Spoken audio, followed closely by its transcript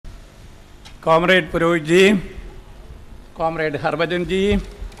Comrade Purohit ji, Comrade Harbhajan ji,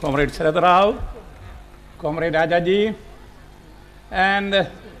 Comrade Sharad Rao, Comrade Raja ji, and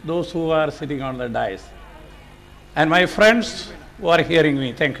those who are sitting on the dais. And my friends who are hearing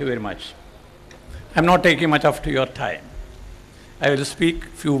me, thank you very much. I'm not taking much of your time. I will speak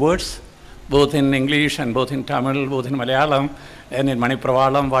few words, both in English and both in Tamil, both in Malayalam and in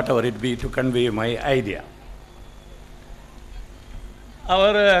Manipravalam, whatever it be, to convey my idea.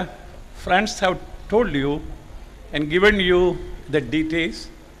 Our friends have told you and given you the details,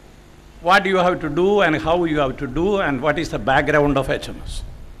 what you have to do and how you have to do and what is the background of HMS.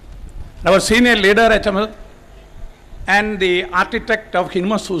 Our senior leader HMS and the architect of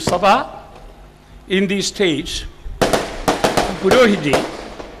Hinmasu Sabha in this stage, Purohit ji,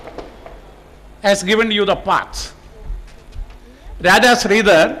 has given you the path. Raja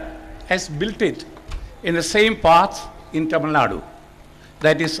Sridhar has built it in the same path in Tamil Nadu.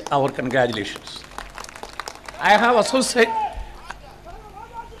 That is our congratulations. I have associated.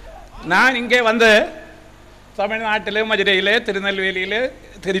 நான் இங்கே வந்து தமிழ்நாட்டில் மதுரையில் திருநெல்வேலியில்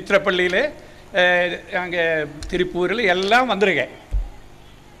திருச்சிராப்பள்ளியில் அங்கே திருப்பூரில் எல்லாம் வந்திருக்கேன்.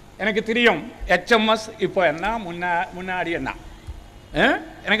 எனக்கு தெரியும் HMS இப்போ என்ன முன்னாடி என்ன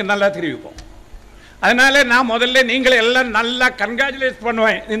எனக்கு நல்லா தெரியும் இப்போ. அதனால நான் முதல்ல நீங்களை எல்லாம் நல்லா கங்க்ராச்சுலேட்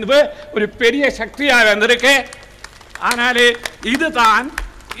பண்ணுவேன். இந்த ஒரு பெரிய சக்தியாக வந்திருக்கேன். ஆனால் இதுதான்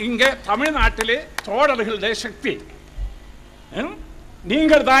இங்கே தமிழ்நாட்டிலே தோழர்களுடைய சக்தி.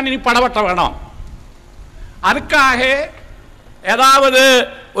 நீங்கள் தான் இனி படவட்ட வேணும். அதுக்காக ஏதாவது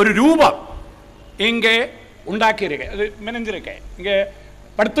ஒரு ரூபம் இங்கே உண்டாக்கியிருக்கேன், அது மெனஞ்சிருக்கேன், இங்கே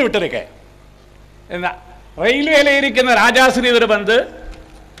படுத்து விட்டிருக்கேன். ரயில்வேல இருக்கிற ராஜா ஸ்ரீதர் வந்து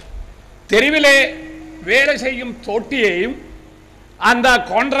தெருவிலே வேலை செய்யும் தோட்டியையும் அந்த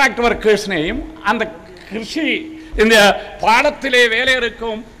கான்ட்ராக்ட் ஒர்க்கர்ஸ்னையும் அந்த கிருஷி இந்த பாடத்திலே வேலை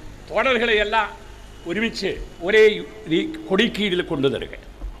இருக்கும் தோழர்களை எல்லாம் ഒരുമിച്ച് ഒരേ കൊടി കീഴിൽ കൊണ്ടുവരിക.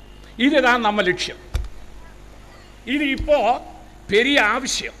 இதுதான் நம்ம லட்சியம். இது இப்போ பெரிய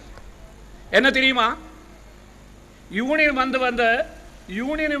அவசியம். என்ன தெரியுமா? யூனியன் வந்து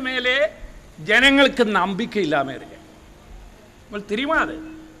யூனியன் மேலே ஜனங்களுக்கு நம்பிக்கை இல்லாமல் இருக்கு. உங்களுக்கு தெரியுமா? அது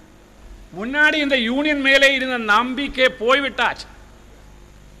முன்னாடி இந்த யூனியன் மேலே இருந்த நம்பிக்கை போய்விட்டாச்சு.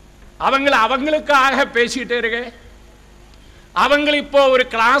 அவங்களுக்காக பேசிட்டே இருக்கு. அவங்க இப்போ ஒரு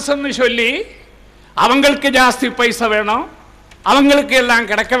கிளாஸ்ன்னு சொல்லி அவங்களுக்கு ஜாஸ்தி பைசா வேணும், அவங்களுக்கு எல்லாம்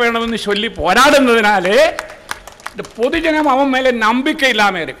கிடைக்க வேணும்னு சொல்லி போராடுனதுனாலே இந்த பொதுஜனம் அவன் மேலே நம்பிக்கை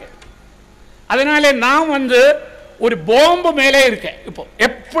இல்லாமல் இருக்கு. அதனாலே நான் வந்து ஒரு பாம்பு மேலே இருக்கேன். இப்போ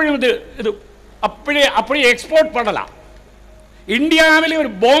எப்பொழுது இது அப்படி எக்ஸ்போர்ட் பண்ணலாம். இந்தியாவில்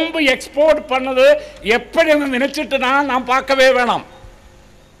ஒரு பாம்பு எக்ஸ்போர்ட் பண்ணது எப்படி நினைச்சிட்டு நான் பார்க்கவே வேணும்.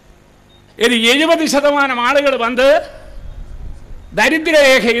 இது 70% ஆளுகள் வந்து தரித்திர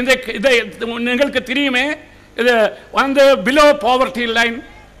ரேகை, இந்த உங்களுக்கு தெரியுமே, இது வந்து பிலோ பாவர்ட்டி லைன்.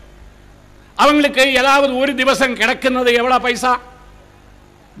 அவங்களுக்கு ஏதாவது ஒரு திவசம் கிடைக்கிறது எவ்வளோ பைசா?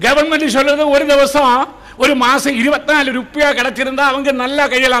 கவர்மெண்ட் சொல்லுது ஒரு திவசம் ஒரு மாதம் 24 ரூபாய் கிடைச்சிருந்தா அவங்க நல்லா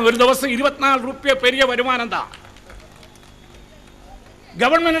கையலாம். ஒரு திவசம் 24 ரூபாய் பெரிய வருமானம் தான்.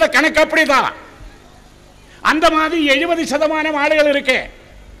 கவர்மெண்டோட கணக்கு அப்படிதான். அந்த மாதிரி 70% ஆளுகள் இருக்கு.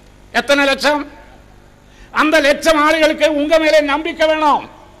 எத்தனை லட்சம்? அந்த லட்சம் ஆளுகளுக்கு உங்க மேலே நம்பிக்கை வேணும்.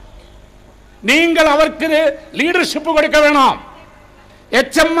 நீங்கள் அவருக்கு லீடர்ஷிப் கொடுக்க வேணும்.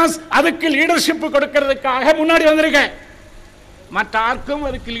 HMS அதுக்கு லீடர்ஷிப் கொடுக்கிறதுக்காக முன்னாடி வந்திருக்கேன். மற்ற யாருக்கும்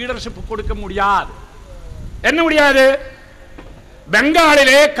அதுக்கு லீடர்ஷிப் கொடுக்க முடியாது. என்ன முடியாது?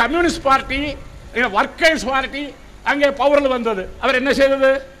 பெங்காலிலே கம்யூனிஸ்ட் பார்ட்டி, ஒர்க்கர்ஸ் பார்ட்டி அங்கே பவரில் வந்தது. அவர் என்ன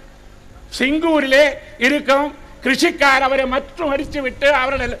செய்தது? சிங்கூரிலே இருக்கும் கிருஷிக்கார் அவரை மற்றும் அடித்து விட்டு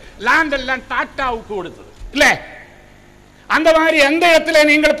அவருடைய லேண்ட் எல்லாம் டாட்டாவுக்கு கொடுத்தது. இல்ல, அந்த மாதிரி எந்த இடத்துல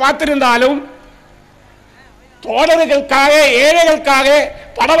நீங்கள் பார்த்திருந்தாலும் தோழர்களுக்காக ஏழைகளுக்காக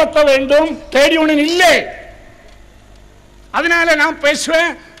படவட்ட வேண்டும், ட்ரேட் யூனியன் இல்லை. அதனால நான்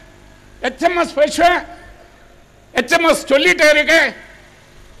பேசுவேன், HMS பேசுவேன். HMS சொல்லிட்டே இருக்கேன்,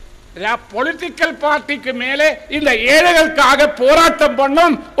 பொலிட்டிக்கல் பார்ட்டிக்கு மேலே இந்த ஏழைகளுக்காக போராட்டம்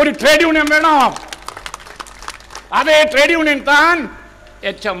பண்ணும் ஒரு ட்ரேட் யூனியன் வேணும். அதே ட்ரேட் யூனியன் தான்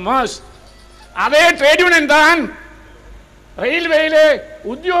HMS. அதே ட்ரேட் யூனியன் தான் ரயில்வேயிலே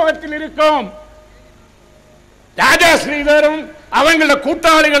உத்தியோகத்தில் இருக்கும் ராஜா ஸ்ரீதரும் அவங்கள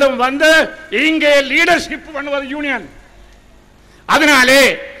கூட்டாளிகளும் வந்து இங்கே லீடர்ஷிப் பண்ணுவது யூனியன். அதனாலே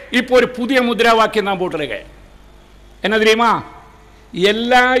இப்போ ஒரு புதிய முத்ராவாக்கியம் நான் போட்டிருக்கேன். என்ன தெரியுமா?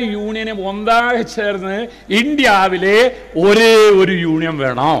 எல்லா யூனியனும் ஒன்றாக சேர்ந்து இந்தியாவிலே ஒரே ஒரு யூனியன்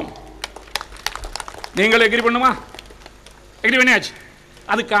வேணும். நீங்கள் எக்ரி பண்ணுமா? எக்ரி பண்ணியாச்சு.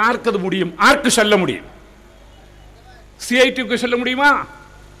 அதுக்கு யாருக்கு அது முடியும்? யாருக்கு சொல்ல முடியும்? CITக்கு சொல்ல முடியுமா?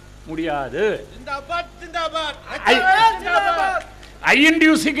 முடியாது.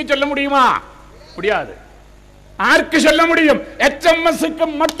 ஐஎன்டியூசிக்கு சொல்ல முடியுமா? முடியாது. ஆருக்கு சொல்ல முடியும்? HMSக்கு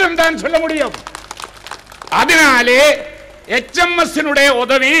மட்டும் தான் சொல்ல முடியும். அதனாலே HMS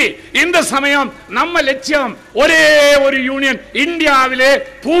உதவி இந்த சமயம் நம்ம லட்சியம் ஒரே ஒரு யூனியன் இந்தியாவிலே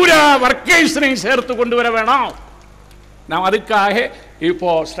பூரா வர்க்கர்ஸை சேர்த்து கொண்டு வர வேணும். நாம் அதுக்காக இப்போ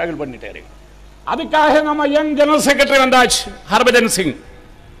ஸ்ட்ரகிள் பண்ணிட்டே இருக்கோம். அதுக்காக நம்ம யங் ஜெனரல் செக்ரட்டரி வந்தாச்சு ஹர்பஜன் சிங்,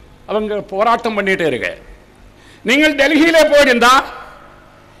 அவங்க போராட்டம் பண்ணிட்டே இருக்க. நீங்கள் டெல்லியிலே போயிருந்தா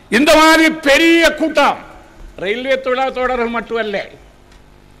இந்த மாதிரி பெரிய கூட்டம் ரயில்வே தொழிலாளர்கள் மட்டுமல்ல,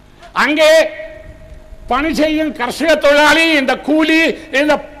 அங்கே பணி செய்யும் கர்ஷக தொழிலாளி, இந்த கூலி,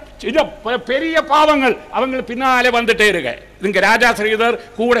 இந்த பெரிய பாவங்கள் அவங்க பின்னாலே வந்துட்டே இருக்க. இங்க ராஜா ஸ்ரீதர்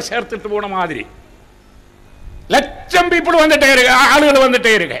கூட சேர்த்துட்டு போன மாதிரி லட்சம் பீப்புள் வந்துட்டே இருக்க, ஆளுகள்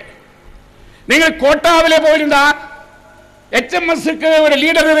வந்துட்டே இருக்க. நீங்கள் கோட்டாவிலே போயிருந்தா HMSக்கு ஒரு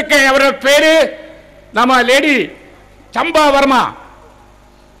லீடர் இருக்க, அவரோட பேரு நம்ம லேடி சம்பா வர்மா,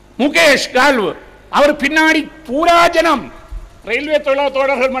 முகேஷ் கால்வ், அவர் பின்னாடி பூரா ஜனம் ரயில்வே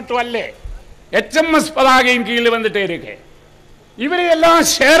தொழிலாளர்கள் மட்டுமல்ல HMS பதாகையின் கீழ் வந்துட்டே இருக்கு. இவரை எல்லாம்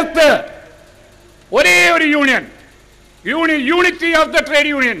சேர்த்து ஒரே ஒரு union, unity of the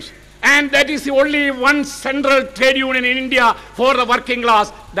trade unions, and that is the only one central trade union in India for the working class.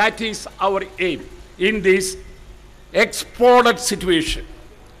 That is our aim in this exploded situation.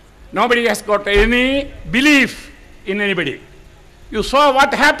 Nobody has got any belief in anybody. You saw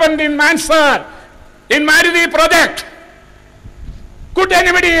what happened in Mansar, in Maruti project. Could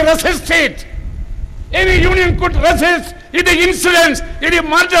anybody resist it? Any union could resist the incidents, the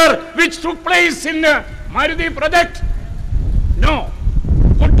murder which took place in the Maruti project? No.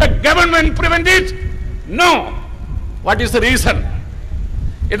 Could the government prevent it? No. What is the reason?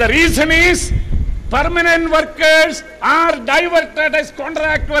 The reason is permanent workers are diverted as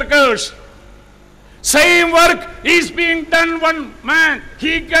contract workers. Same work is being done, one man,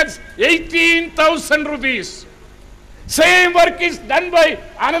 he gets 18,000 rupees. Same work is done by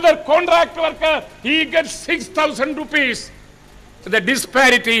another contract worker, he gets 6,000 rupees. The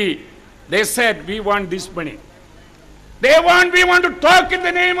disparity, they said, we want this money. We want to talk in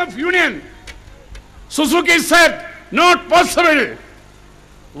the name of union. Suzuki said, not possible.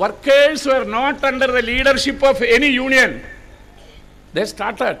 Workers were not under the leadership of any union. They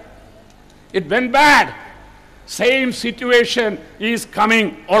started. It went bad. Same situation is coming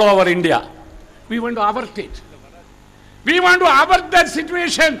all over India. We want to avert it. We want to avert that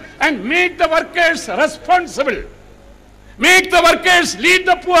situation and make the workers responsible. Make the workers lead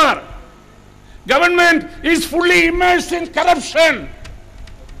the poor. Government is fully immersed in corruption.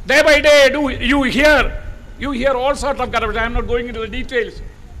 Day by day, you hear all sorts of corruption. I am not going into the details.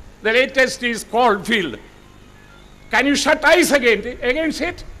 The latest is Coalfield. Can you shut eyes against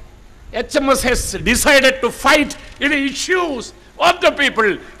it? HMS has decided to fight the issues of the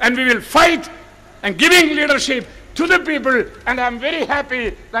people, and we will fight and giving leadership to the people, and I am very happy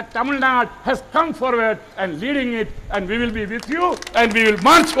that Tamil Nadu has come forward and leading it, and we will be with you, and we will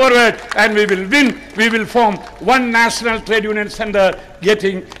march forward, and we will win. We will form one national trade union center,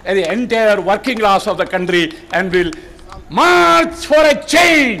 getting the entire working class of the country, and will march for a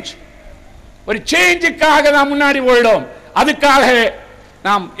change. ஒரு சேஞ்சுக்காக நாம் முன்னாடி ஓடிடும். அதுக்காக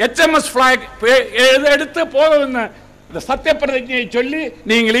நாம் HMS flag எடுத்து போகணும்னு இந்த சத்திய பிரதிஜையை சொல்லி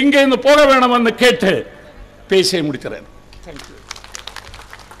நீங்கள் இங்கே இருந்து போக வேணும் என்று கேட்டு பேசி முடிக்கிறேன். Thank you.